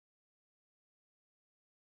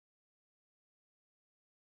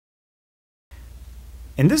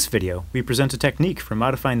In this video, we present a technique for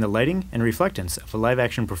modifying the lighting and reflectance of a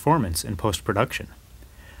live-action performance in post-production.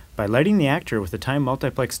 By lighting the actor with a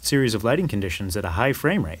time-multiplexed series of lighting conditions at a high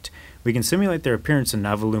frame rate, we can simulate their appearance in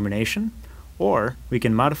novel illumination, or we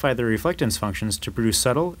can modify their reflectance functions to produce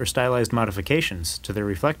subtle or stylized modifications to their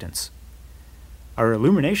reflectance. Our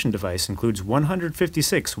illumination device includes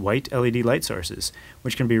 156 white LED light sources,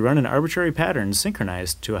 which can be run in arbitrary patterns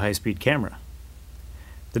synchronized to a high-speed camera.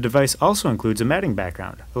 The device also includes a matting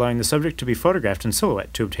background, allowing the subject to be photographed in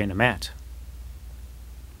silhouette to obtain a matte.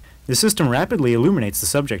 The system rapidly illuminates the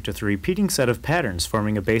subject with a repeating set of patterns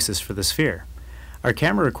forming a basis for the sphere. Our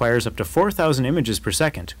camera requires up to 4,000 images per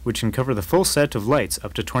second, which can cover the full set of lights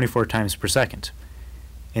up to 24 times per second.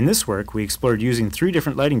 In this work, we explored using 3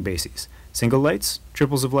 different lighting bases: single lights,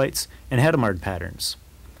 triples of lights, and Hadamard patterns.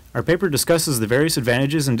 Our paper discusses the various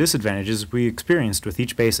advantages and disadvantages we experienced with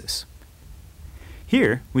each basis.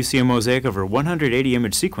 Here, we see a mosaic over 180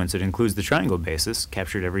 image sequence that includes the triangle basis,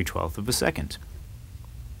 captured every 1/12 of a second.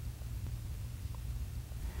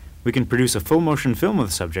 We can produce a full motion film of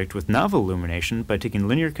the subject with novel illumination by taking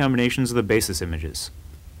linear combinations of the basis images.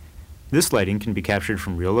 This lighting can be captured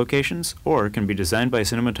from real locations or can be designed by a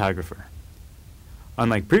cinematographer.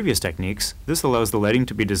 Unlike previous techniques, this allows the lighting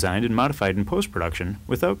to be designed and modified in post-production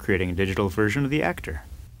without creating a digital version of the actor.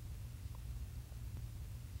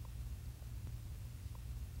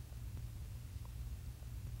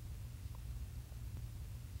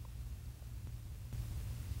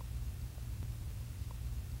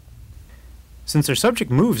 Since our subject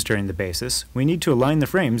moves during the basis, we need to align the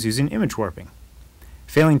frames using image warping.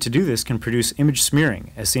 Failing to do this can produce image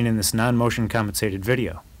smearing, as seen in this non-motion compensated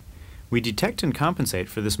video. We detect and compensate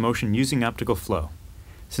for this motion using optical flow.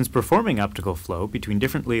 Since performing optical flow between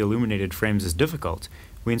differently illuminated frames is difficult,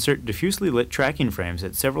 we insert diffusely lit tracking frames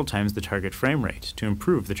at several times the target frame rate to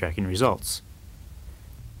improve the tracking results.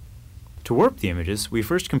 To warp the images, we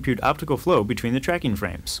first compute optical flow between the tracking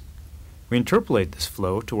frames. We interpolate this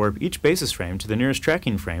flow to warp each basis frame to the nearest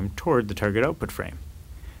tracking frame toward the target output frame.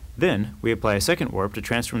 Then, we apply a second warp to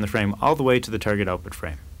transform the frame all the way to the target output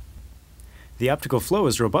frame. The optical flow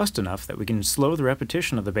is robust enough that we can slow the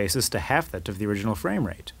repetition of the basis to half that of the original frame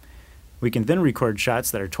rate. We can then record shots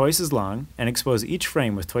that are twice as long and expose each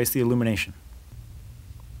frame with twice the illumination.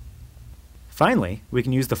 Finally, we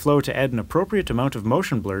can use the flow to add an appropriate amount of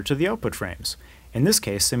motion blur to the output frames, in this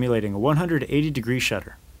case simulating a 180-degree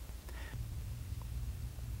shutter.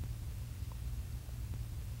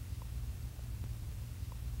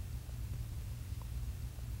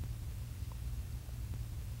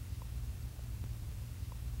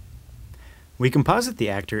 We composite the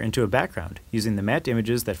actor into a background using the matte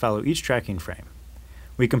images that follow each tracking frame.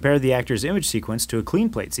 We compare the actor's image sequence to a clean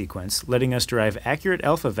plate sequence, letting us derive accurate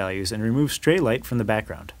alpha values and remove stray light from the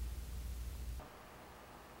background.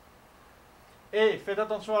 Hey, faites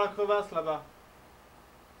attention à la crevasse là-bas.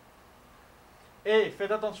 Hey,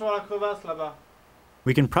 faites attention à la crevasse là-bas.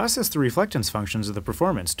 We can process the reflectance functions of the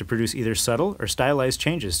performance to produce either subtle or stylized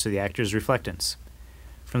changes to the actor's reflectance.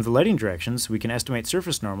 From the lighting directions, we can estimate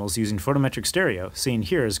surface normals using photometric stereo, seen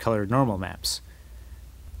here as colored normal maps.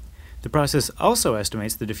 The process also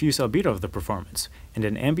estimates the diffuse albedo of the performance, and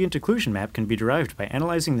an ambient occlusion map can be derived by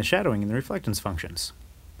analyzing the shadowing and the reflectance functions.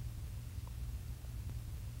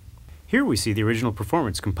 Here we see the original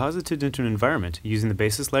performance composited into an environment using the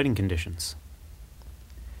basis lighting conditions.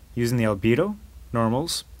 Using the albedo,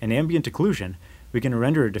 normals, and ambient occlusion, we can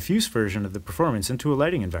render a diffuse version of the performance into a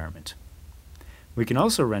lighting environment. We can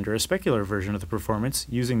also render a specular version of the performance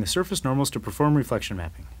using the surface normals to perform reflection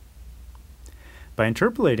mapping. By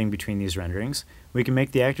interpolating between these renderings, we can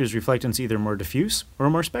make the actor's reflectance either more diffuse or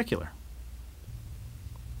more specular.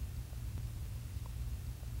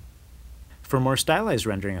 For more stylized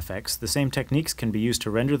rendering effects, the same techniques can be used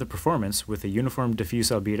to render the performance with a uniform diffuse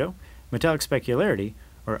albedo, metallic specularity,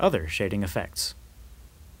 or other shading effects.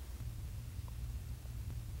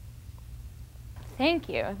 Thank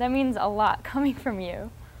you. That means a lot coming from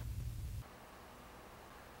you.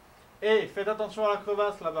 Hey, faites attention à la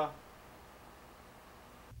crevasse là-bas.